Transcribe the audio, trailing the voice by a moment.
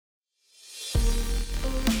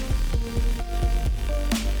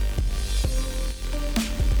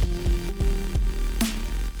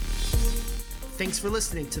Thanks for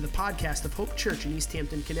listening to the podcast of Hope Church in East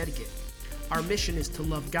Hampton, Connecticut. Our mission is to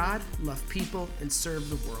love God, love people, and serve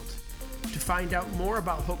the world. To find out more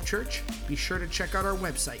about Hope Church, be sure to check out our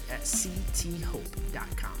website at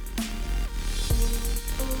cthope.com.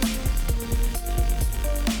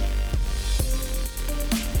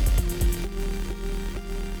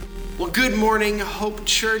 Well, good morning, Hope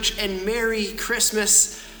Church, and Merry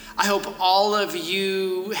Christmas. I hope all of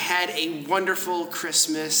you had a wonderful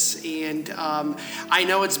Christmas, and I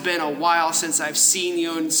know it's been a while since I've seen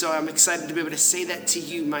you, and so I'm excited to be able to say that to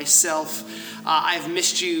you myself. I've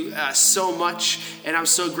missed you so much, and I'm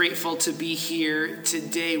so grateful to be here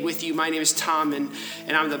today with you. My name is Tom, and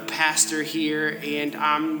I'm the pastor here, and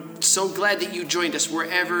I'm so glad that you joined us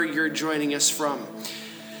wherever you're joining us from.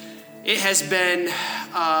 It has been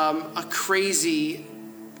a crazy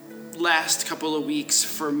last couple of weeks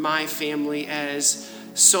for my family, as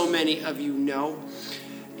so many of you know,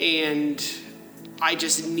 and I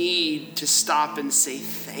just need to stop and say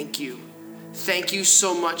thank you. Thank you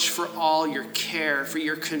so much for all your care, for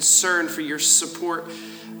your concern, for your support,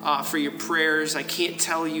 for your prayers. I can't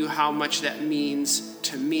tell you how much that means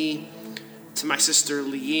to me, to my sister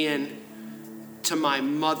Leanne, to my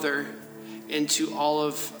mother, and to all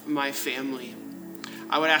of my family.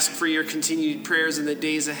 I would ask for your continued prayers in the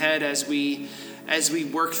days ahead as we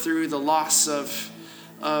work through the loss of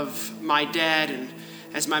my dad, and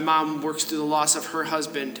as my mom works through the loss of her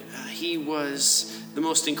husband. He was the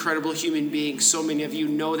most incredible human being. So many of you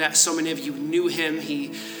know that. So many of you knew him.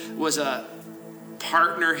 He was a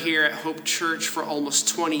partner here at Hope Church for almost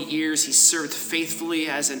 20 years. He served faithfully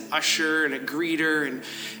as an usher and a greeter,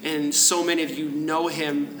 and so many of you know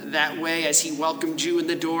him that way as he welcomed you in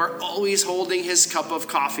the door, always holding his cup of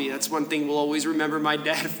coffee. That's one thing we'll always remember my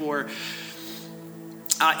dad for.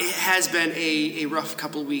 It has been a rough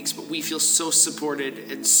couple of weeks, but we feel so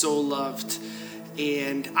supported and so loved,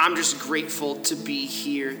 and I'm just grateful to be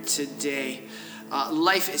here today.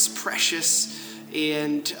 Life is precious.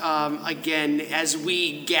 And again, as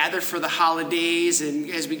we gather for the holidays and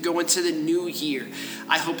as we go into the new year,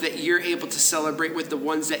 I hope that you're able to celebrate with the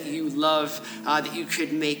ones that you love, that you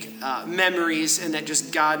could make memories, and that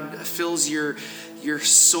just God fills your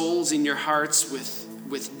souls and your hearts with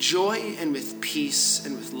joy and with peace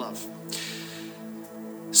and with love.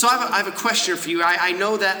 So I have a question for you. I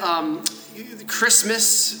know that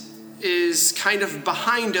Christmas is kind of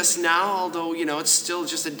behind us now, although, it's still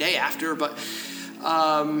just a day after, but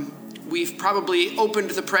we've probably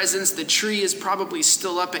opened the presents. The tree is probably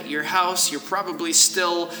still up at your house. You're probably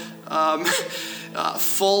still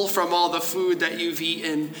full from all the food that you've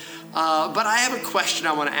eaten. But I have a question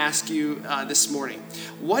I want to ask you this morning.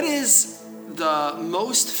 What is the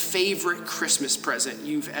most favorite Christmas present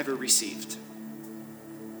you've ever received?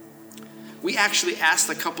 We actually asked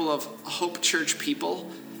a couple of Hope Church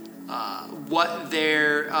people what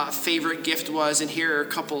their favorite gift was, and here are a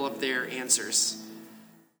couple of their answers.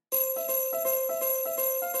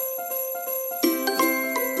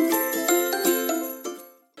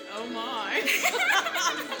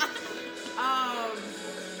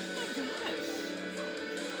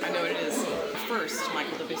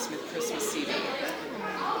 Michael W. Smith Christmas CD,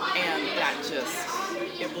 and that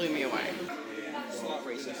it blew me away. Slot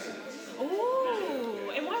racing.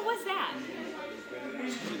 Oh, and what was that?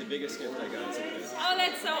 Probably the biggest gift I got. Oh,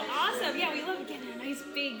 that's so awesome. Yeah, we love getting a nice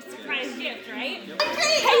big surprise gift, right? Yep.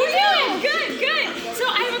 Hey, how you doing? Good. So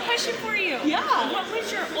I have a question for you. Yeah. What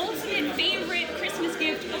was your ultimate favorite Christmas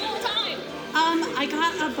gift of all time? I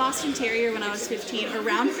got a Boston Terrier when I was 15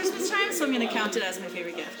 around Christmas time, so I'm going to count it as my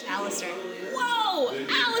favorite gift. Alistair. Whoa,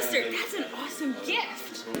 Alistair, that's an awesome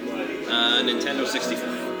gift. Nintendo 64.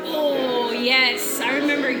 Oh, yes. I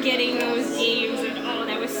remember getting those games, and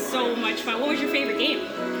that was so much fun. What was your favorite game?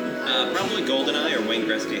 Probably GoldenEye or Wayne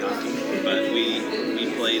Gretzky Hockey. But we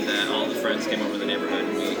played that. All the friends came over the neighborhood,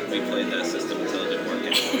 and we played that system until it didn't work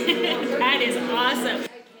anymore. That is awesome.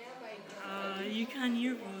 Yukon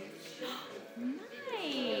Yearbook.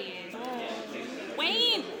 Nice.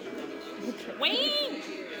 Wayne!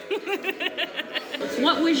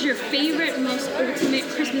 What was your favorite, most ultimate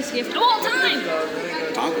Christmas gift of all time?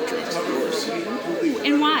 Tonka trucks, of course.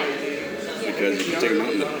 And why? Because you can take them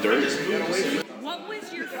out in the dirt. What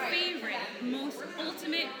was your favorite, most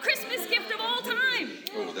ultimate Christmas gift of all time?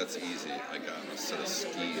 Oh, that's easy. I got a set of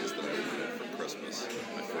skis that I wanted for Christmas.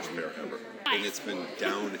 My first pair ever. And it's been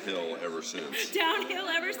downhill ever since. Downhill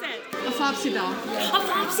ever since. A Flopsy doll. A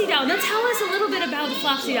Flopsy doll. Now tell us a little bit about the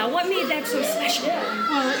Flopsy doll. What made that so special?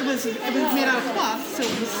 Well, it was made out of cloth, so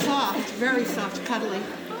it was soft, very soft, cuddly.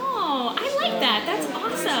 Oh, I like that. That's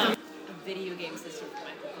awesome. A video game system for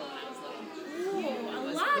my phone when I was little. Ooh,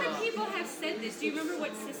 lot of people have said this. Do you remember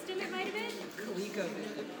what system it might have been?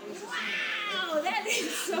 ColecoVision. Wow, that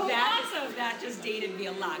is so awesome. That just dated me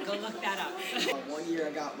a lot. Go look that up. One year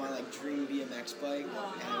I got my dream BMX bike, and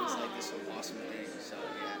it was this awesome thing. So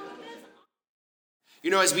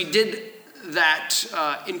yeah. As we did that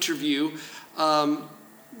interview,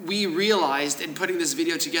 we realized in putting this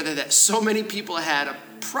video together that so many people had a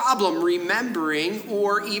problem remembering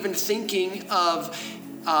or even thinking of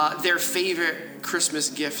their favorite Christmas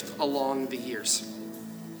gift along the years.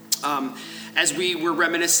 As we were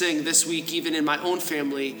reminiscing this week, even in my own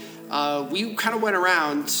family, we kind of went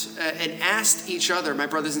around and asked each other, my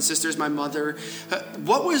brothers and sisters, my mother,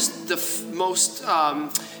 what was the most,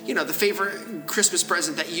 the favorite Christmas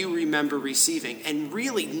present that you remember receiving? And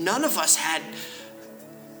really, none of us had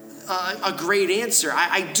a great answer.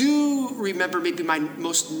 I do remember maybe my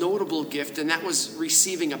most notable gift, and that was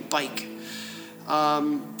receiving a bike.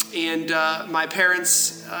 My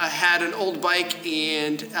parents had an old bike,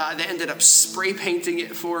 and they ended up spray painting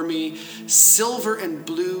it for me, silver and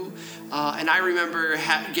blue. And I remember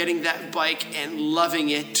getting that bike and loving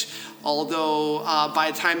it, although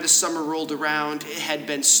by the time the summer rolled around, it had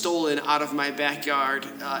been stolen out of my backyard,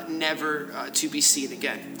 never to be seen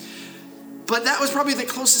again. But that was probably the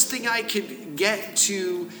closest thing I could get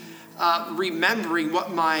to remembering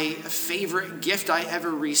what my favorite gift I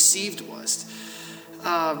ever received was.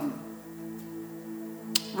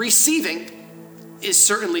 Receiving is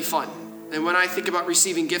certainly fun. And when I think about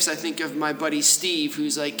receiving gifts, I think of my buddy Steve,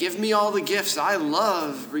 who's like, give me all the gifts. I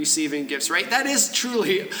love receiving gifts, right? That is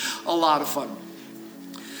truly a lot of fun.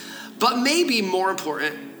 But maybe more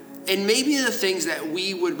important, and maybe the things that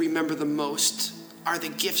we would remember the most are the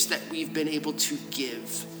gifts that we've been able to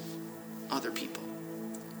give other people.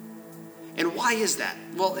 And why is that?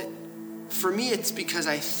 Well, for me, it's because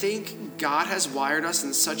I think God has wired us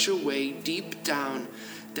in such a way deep down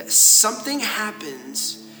that something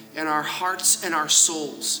happens in our hearts and our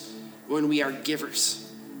souls when we are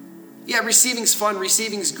givers. Yeah, receiving's fun,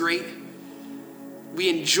 receiving's great. We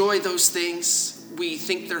enjoy those things. We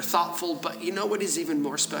think they're thoughtful, but you know what is even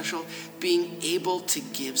more special? Being able to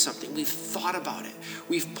give something. We've thought about it.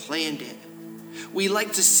 We've planned it. We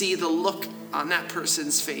like to see the look on that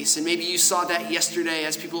person's face. And maybe you saw that yesterday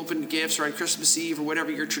as people opened gifts or on Christmas Eve or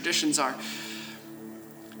whatever your traditions are.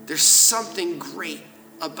 There's something great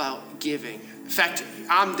about giving. In fact,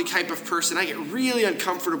 I'm the type of person, I get really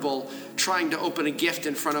uncomfortable trying to open a gift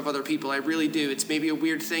in front of other people. I really do. It's maybe a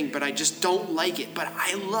weird thing, but I just don't like it. But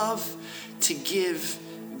I love to give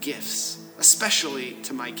gifts, especially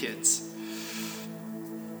to my kids.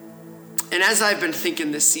 And as I've been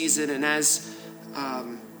thinking this season, and as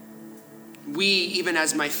we, even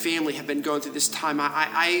as my family, have been going through this time,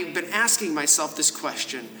 I've been asking myself this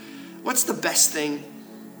question: what's the best thing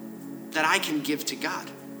that I can give to God?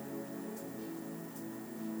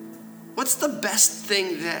 What's the best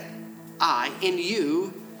thing that I, in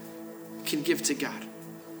you, can give to God?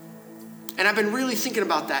 And I've been really thinking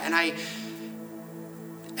about that, and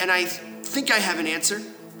I think I have an answer,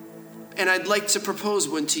 and I'd like to propose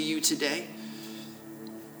one to you today.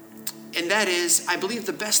 And that is, I believe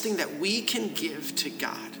the best thing that we can give to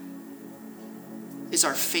God is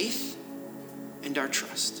our faith and our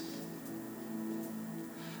trust.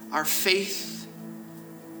 Our faith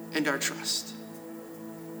and our trust.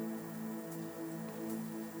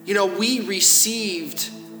 You know, we received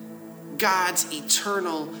God's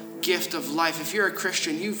eternal gift of life. If you're a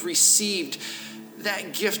Christian, you've received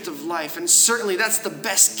that gift of life. And certainly that's the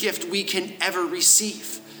best gift we can ever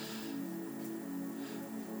receive.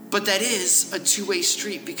 But that is a two-way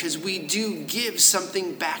street, because we do give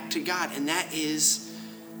something back to God, and that is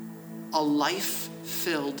a life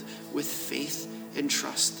filled with faith and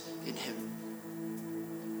trust in Him.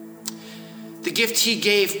 The gift He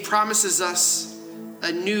gave promises us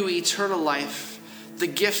a new eternal life, the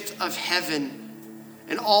gift of heaven,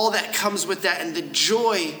 and all that comes with that, and the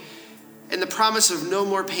joy and the promise of no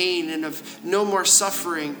more pain and of no more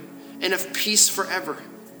suffering and of peace forever,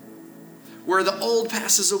 where the old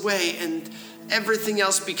passes away and everything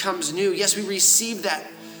else becomes new. Yes, we receive that.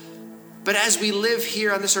 But as we live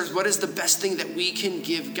here on this earth, what is the best thing that we can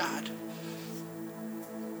give God?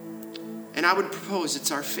 And I would propose it's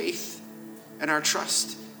our faith and our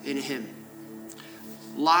trust in Him.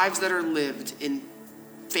 Lives that are lived in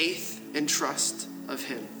faith and trust of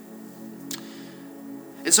Him.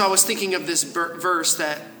 And so I was thinking of this verse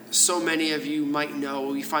that so many of you might know.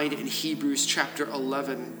 We find it in Hebrews chapter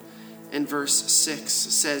 11 and verse 6.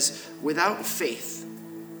 It says, without faith,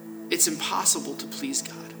 it's impossible to please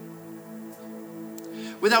God.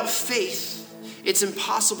 Without faith, it's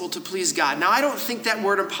impossible to please God. Now, I don't think that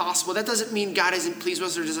word impossible, that doesn't mean God isn't pleased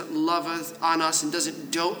with us or doesn't love us on us and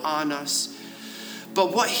doesn't dote on us.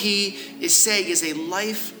 But what he is saying is a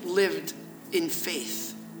life lived in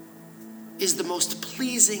faith is the most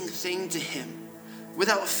pleasing thing to him.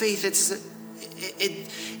 Without faith,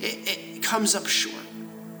 it comes up short.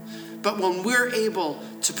 But when we're able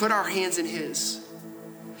to put our hands in his,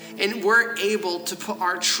 and we're able to put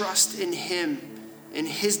our trust in him, in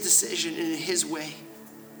his decision, and in his way,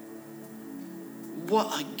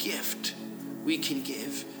 what a gift we can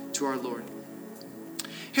give to our Lord.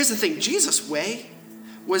 Here's the thing, Jesus' way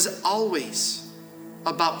was always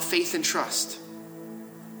about faith and trust.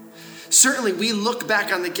 Certainly, we look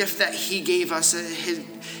back on the gift that he gave us,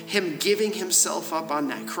 him giving himself up on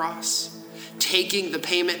that cross, taking the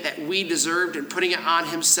payment that we deserved and putting it on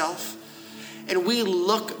himself. And we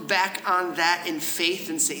look back on that in faith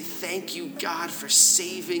and say, thank you, God, for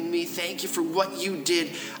saving me. Thank you for what you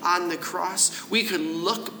did on the cross. We could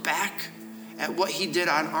look back at what he did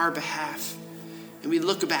on our behalf, and we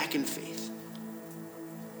look back in faith.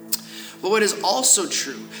 But what is also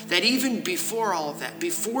true, that even before all of that,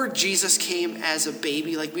 before Jesus came as a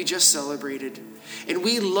baby like we just celebrated, and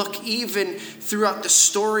we look even throughout the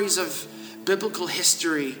stories of biblical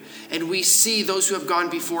history, and we see those who have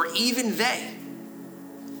gone before, even they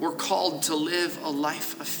were called to live a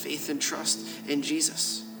life of faith and trust in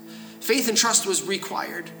Jesus. Faith and trust was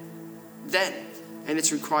required then, and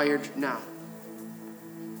it's required now.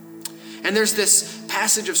 And there's this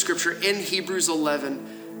passage of scripture in Hebrews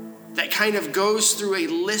 11 that kind of goes through a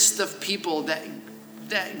list of people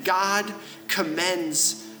that God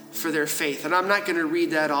commends for their faith. And I'm not going to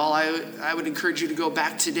read that all. I would encourage you to go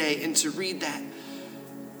back today and to read that.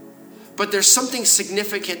 But there's something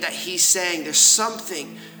significant that he's saying. There's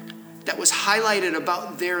something that was highlighted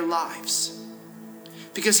about their lives.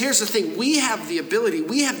 Because here's the thing, we have the ability,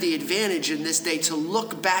 we have the advantage in this day to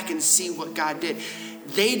look back and see what God did.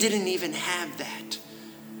 They didn't even have that.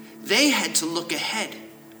 They had to look ahead,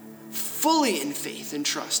 fully in faith and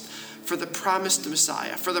trust, for the promised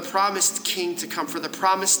Messiah, for the promised King to come, for the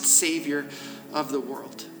promised Savior of the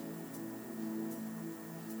world.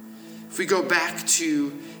 If we go back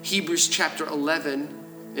to Hebrews chapter 11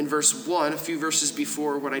 in verse 1, a few verses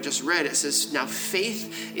before what I just read, it says, now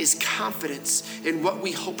faith is confidence in what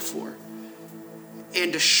we hope for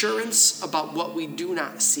and assurance about what we do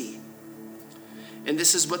not see. And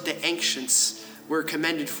this is what the ancients were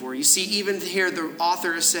commended for. You see, even here the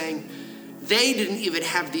author is saying, they didn't even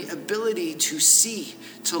have the ability to see,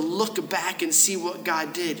 to look back and see what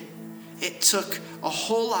God did. It took a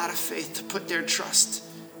whole lot of faith to put their trust,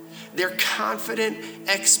 their confident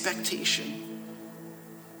expectation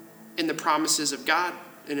in the promises of God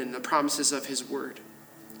and in the promises of his word.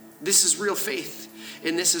 This is real faith,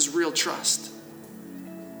 and this is real trust.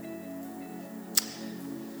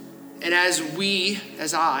 And as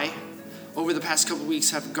I, over the past couple weeks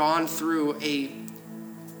have gone through a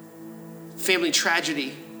family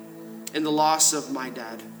tragedy in the loss of my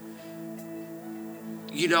dad,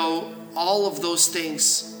 all of those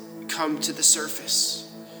things come to the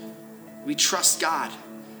surface. We trust God.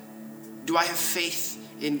 Do I have faith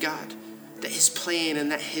in God that his plan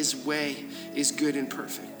and that his way is good and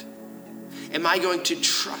perfect? Am I going to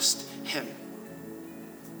trust him?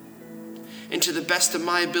 And to the best of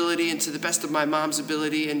my ability and to the best of my mom's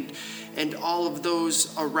ability and all of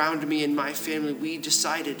those around me and my family, we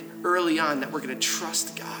decided early on that we're going to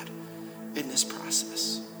trust God in this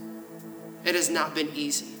process. It has not been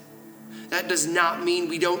easy. That does not mean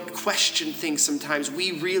we don't question things sometimes.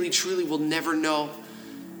 We really, truly will never know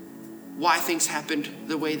why things happened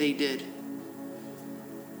the way they did.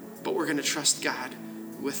 But we're going to trust God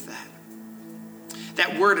with that.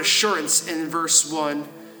 That word assurance in verse 1,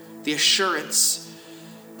 the assurance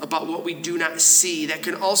about what we do not see, that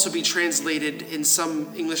can also be translated in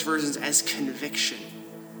some English versions as conviction.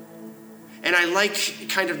 And I like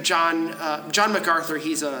kind of John MacArthur.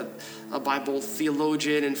 He's a Bible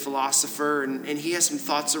theologian and philosopher, and he has some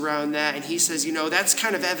thoughts around that. And he says, that's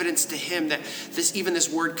kind of evidence to him that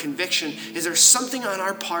this word conviction is there's something on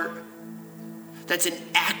our part that's an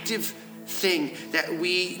active thing that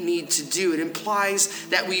we need to do. It implies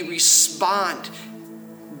that we respond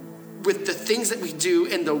with the things that we do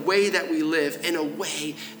and the way that we live in a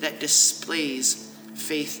way that displays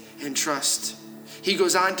faith and trust. He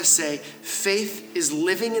goes on to say, faith is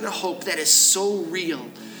living in a hope that is so real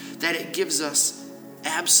that it gives us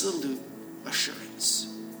absolute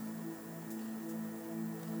assurance.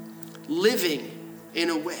 Living in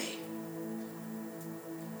a way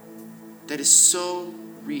that is so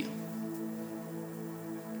real.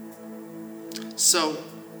 So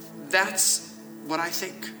that's what I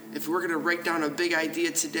think, if we're going to write down a big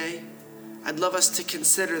idea today, I'd love us to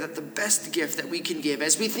consider that the best gift that we can give,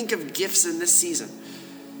 as we think of gifts in this season,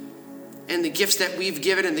 and the gifts that we've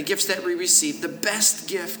given and the gifts that we receive, the best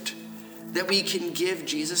gift that we can give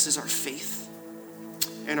Jesus is our faith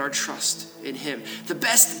and our trust in him. The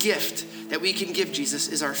best gift that we can give Jesus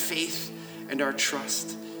is our faith and our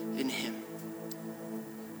trust in him.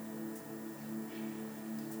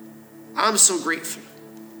 I'm so grateful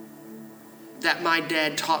that my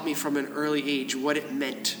dad taught me from an early age what it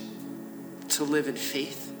meant to live in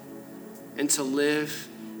faith and to live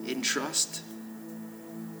in trust.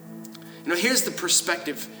 You know, here's the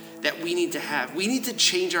perspective that we need to have. We need to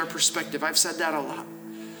change our perspective. I've said that a lot.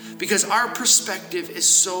 Because our perspective is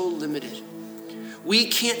so limited. We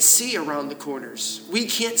can't see around the corners. We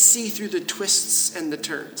can't see through the twists and the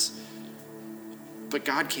turns. But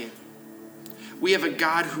God can. We have a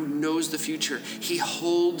God who knows the future. He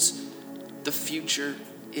holds the future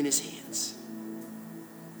in his hands.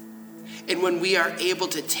 And when we are able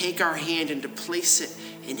to take our hand and to place it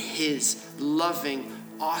in his loving,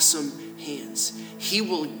 awesome hands, he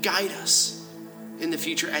will guide us in the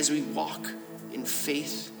future as we walk in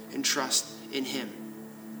faith and trust in him.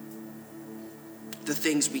 The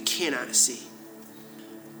things we cannot see.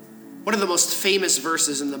 One of the most famous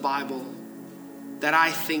verses in the Bible that I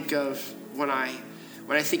think of when I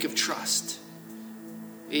think of trust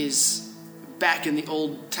is back in the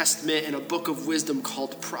Old Testament in a book of wisdom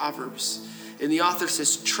called Proverbs. And the author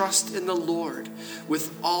says, trust in the Lord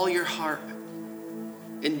with all your heart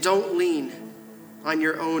and don't lean on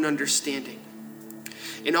your own understanding.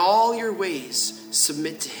 In all your ways,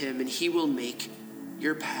 submit to him and he will make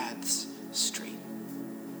your paths straight.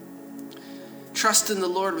 Trust in the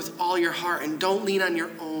Lord with all your heart and don't lean on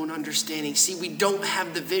your own understanding. See, we don't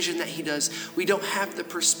have the vision that he does. We don't have the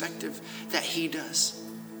perspective that he does.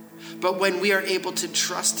 But when we are able to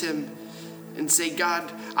trust him and say,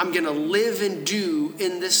 God, I'm going to live and do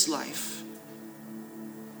in this life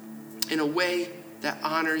in a way that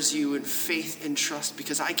honors you in faith and trust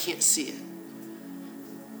because I can't see it.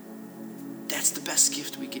 That's the best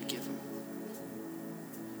gift we could give him.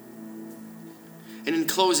 And in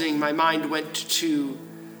closing, my mind went to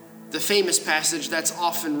the famous passage that's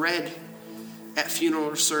often read at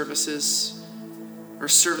funeral services or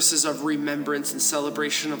services of remembrance and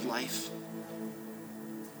celebration of life.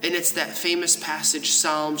 And it's that famous passage,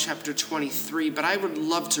 Psalm chapter 23, but I would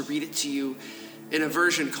love to read it to you in a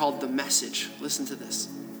version called The Message. Listen to this.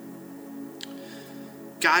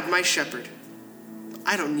 God, my shepherd,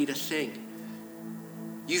 I don't need a thing.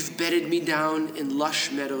 You've bedded me down in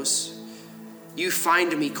lush meadows. You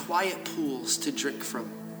find me quiet pools to drink from.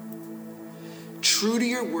 True to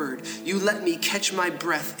your word, you let me catch my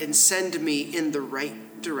breath and send me in the right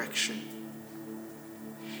direction.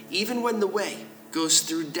 Even when the way goes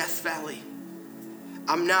through Death Valley,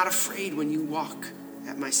 I'm not afraid when you walk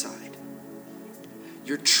at my side.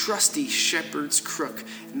 Your trusty shepherd's crook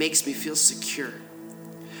makes me feel secure.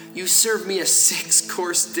 You serve me a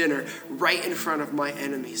 6-course dinner right in front of my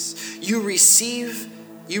enemies. You revive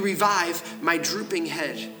my drooping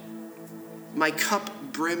head. My cup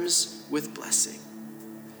brims with blessing.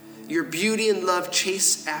 Your beauty and love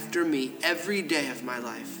chase after me every day of my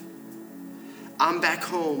life. I'm back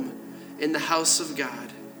home in the house of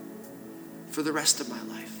God for the rest of my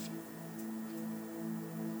life.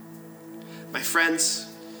 My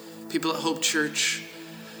friends, people at Hope Church,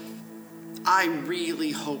 I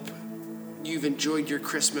really hope you've enjoyed your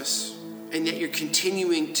Christmas and that you're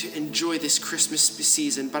continuing to enjoy this Christmas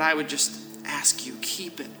season. But I would just ask you,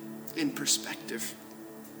 keep it in perspective.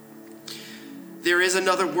 There is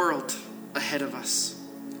another world ahead of us.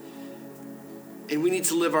 And we need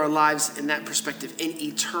to live our lives in that perspective, in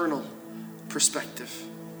eternal perspective.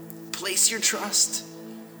 Place your trust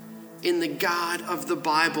in the God of the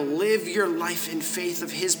Bible. Live your life in faith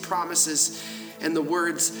of his promises and the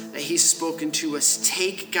words that he's spoken to us.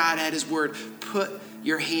 Take God at his word. Put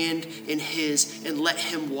your hand in his and let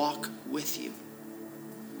him walk with you.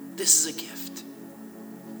 This is a gift.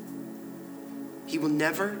 He will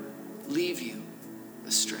never leave you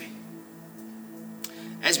astray.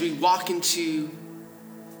 As we walk into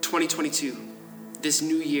 2022, this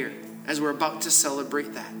new year, as we're about to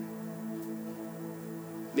celebrate that,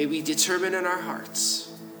 may we determine in our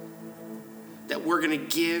hearts that we're going to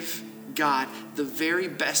give God the very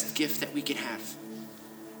best gift that we can have.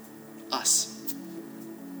 Us.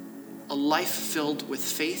 A life filled with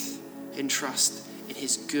faith and trust in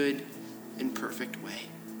his good and perfect way.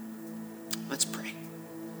 Let's pray.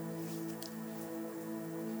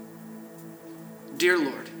 Dear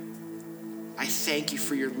Lord, I thank you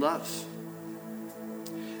for your love.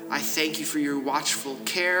 I thank you for your watchful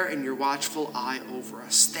care and your watchful eye over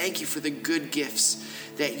us. Thank you for the good gifts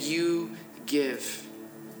that you give.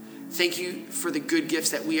 Thank you for the good gifts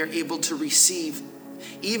that we are able to receive,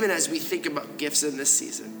 even as we think about gifts in this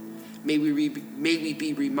season. May we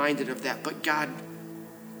be reminded of that. But God,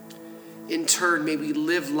 in turn, may we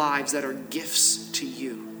live lives that are gifts to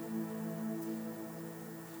you.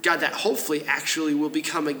 God, that hopefully actually will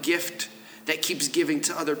become a gift that keeps giving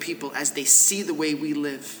to other people as they see the way we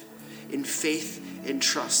live in faith and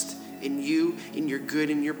trust in you, in your good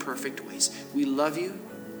and your perfect ways. We love you.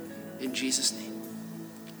 In Jesus' name,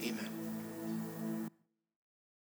 amen.